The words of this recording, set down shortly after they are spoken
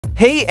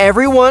Hey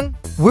everyone!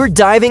 We're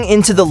diving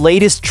into the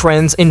latest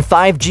trends in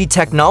 5G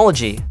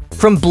technology.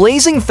 From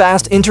blazing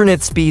fast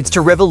internet speeds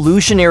to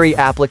revolutionary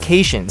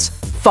applications,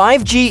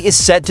 5G is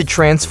set to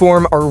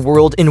transform our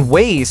world in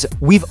ways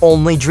we've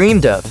only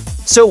dreamed of.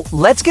 So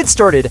let's get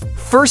started.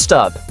 First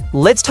up,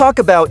 let's talk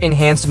about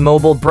enhanced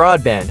mobile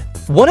broadband.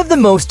 One of the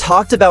most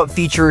talked about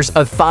features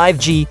of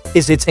 5G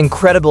is its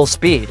incredible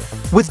speed.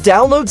 With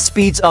download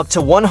speeds up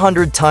to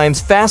 100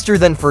 times faster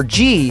than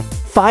 4G,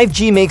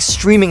 5G makes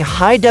streaming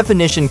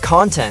high-definition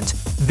content,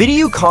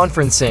 video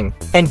conferencing,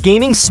 and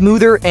gaming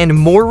smoother and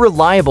more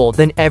reliable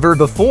than ever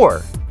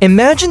before.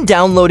 Imagine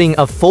downloading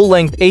a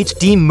full-length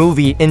HD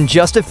movie in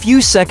just a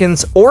few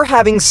seconds or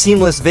having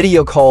seamless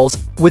video calls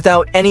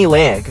without any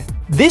lag.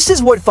 This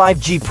is what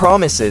 5G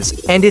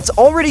promises, and it's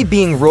already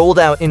being rolled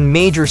out in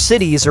major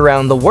cities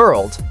around the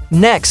world.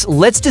 Next,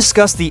 let's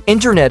discuss the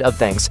Internet of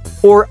Things,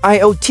 or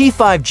IoT.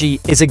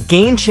 5G is a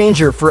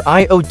game-changer for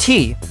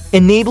IoT,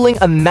 enabling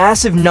a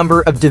massive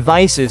number of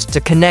devices to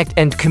connect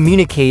and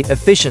communicate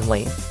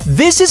efficiently.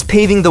 This is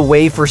paving the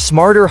way for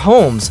smarter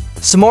homes,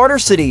 smarter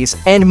cities,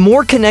 and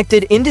more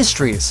connected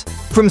industries.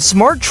 From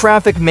smart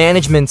traffic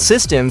management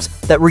systems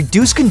that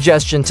reduce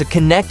congestion to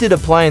connected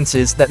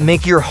appliances that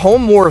make your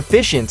home more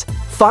efficient,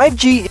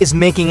 5G is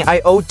making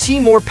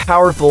IoT more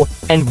powerful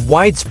and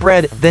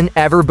widespread than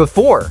ever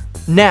before.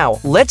 Now,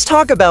 let's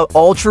talk about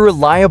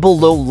ultra-reliable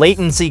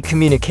low-latency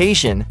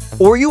communication,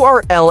 or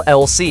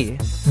URLLC.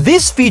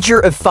 This feature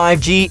of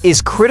 5G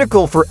is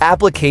critical for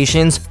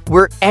applications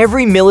where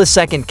every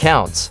millisecond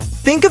counts.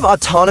 Think of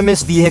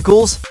autonomous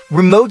vehicles,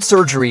 remote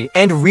surgery,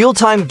 and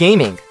real-time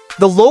gaming.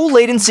 The low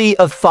latency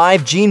of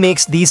 5G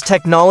makes these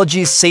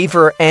technologies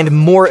safer and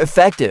more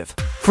effective.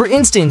 For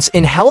instance,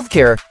 in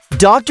healthcare,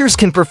 doctors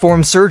can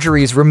perform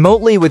surgeries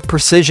remotely with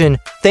precision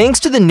thanks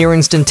to the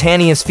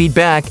near-instantaneous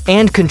feedback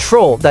and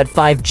control that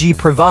 5G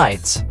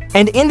provides.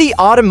 And in the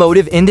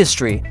automotive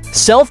industry,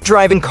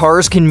 self-driving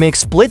cars can make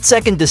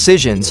split-second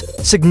decisions,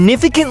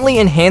 significantly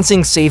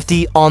enhancing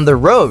safety on the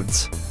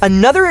roads.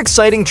 Another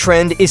exciting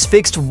trend is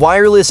fixed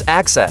wireless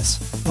access.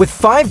 With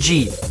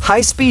 5G,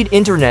 high-speed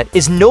internet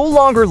is no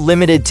longer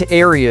limited to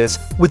areas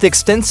with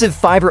extensive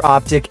fiber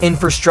optic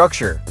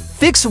infrastructure.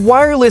 Fixed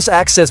wireless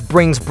access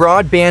brings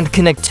broadband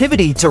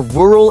connectivity to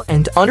rural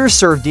and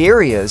underserved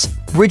areas,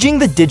 bridging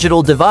the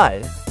digital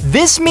divide.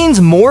 This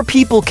means more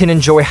people can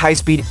enjoy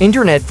high-speed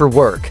internet for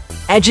work,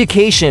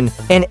 education,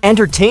 and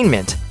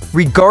entertainment,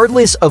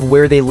 regardless of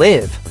where they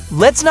live.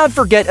 Let's not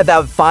forget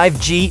about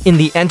 5G in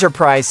the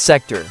enterprise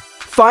sector.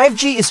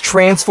 5G is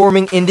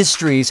transforming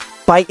industries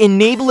by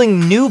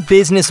enabling new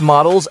business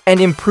models and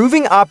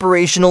improving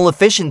operational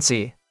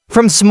efficiency.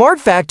 From smart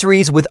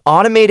factories with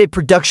automated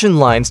production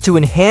lines to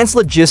enhanced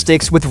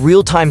logistics with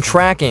real-time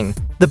tracking,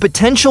 the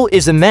potential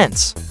is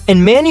immense.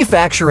 In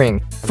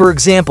manufacturing, for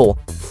example,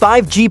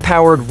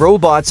 5G-powered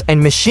robots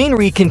and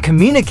machinery can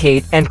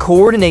communicate and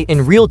coordinate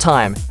in real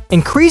time,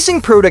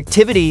 increasing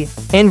productivity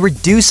and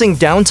reducing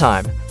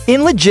downtime.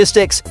 In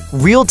logistics,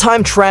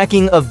 real-time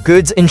tracking of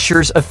goods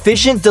ensures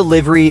efficient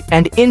delivery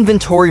and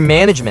inventory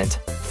management.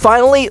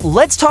 Finally,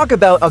 let's talk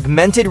about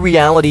augmented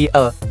reality,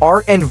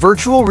 AR, and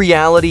virtual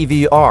reality,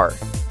 VR.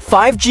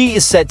 5G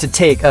is set to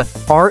take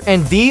AR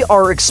and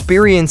VR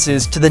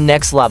experiences to the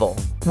next level.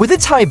 With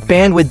its high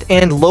bandwidth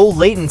and low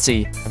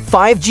latency,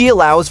 5G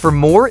allows for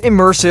more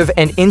immersive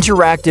and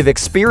interactive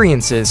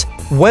experiences,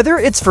 whether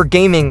it's for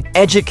gaming,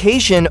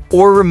 education,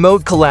 or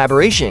remote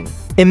collaboration.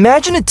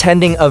 Imagine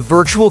attending a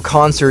virtual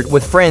concert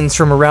with friends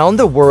from around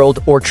the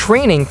world or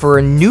training for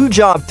a new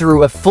job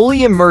through a fully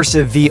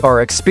immersive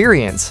VR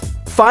experience.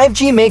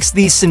 5G makes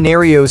these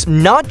scenarios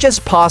not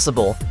just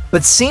possible,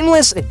 but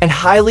seamless and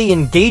highly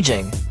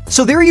engaging.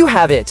 So there you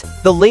have it,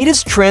 the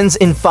latest trends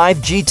in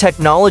 5G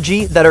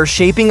technology that are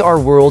shaping our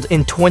world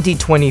in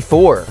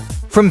 2024.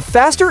 From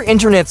faster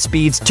internet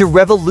speeds to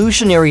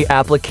revolutionary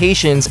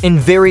applications in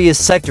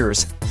various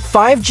sectors,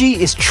 5G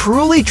is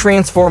truly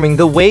transforming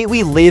the way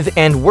we live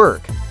and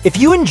work. If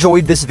you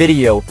enjoyed this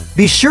video,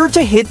 be sure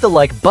to hit the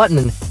like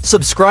button,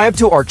 subscribe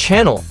to our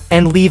channel,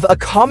 and leave a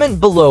comment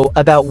below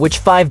about which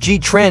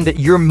 5G trend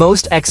you're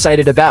most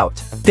excited about.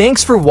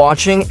 Thanks for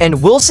watching,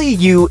 and we'll see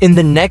you in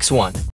the next one.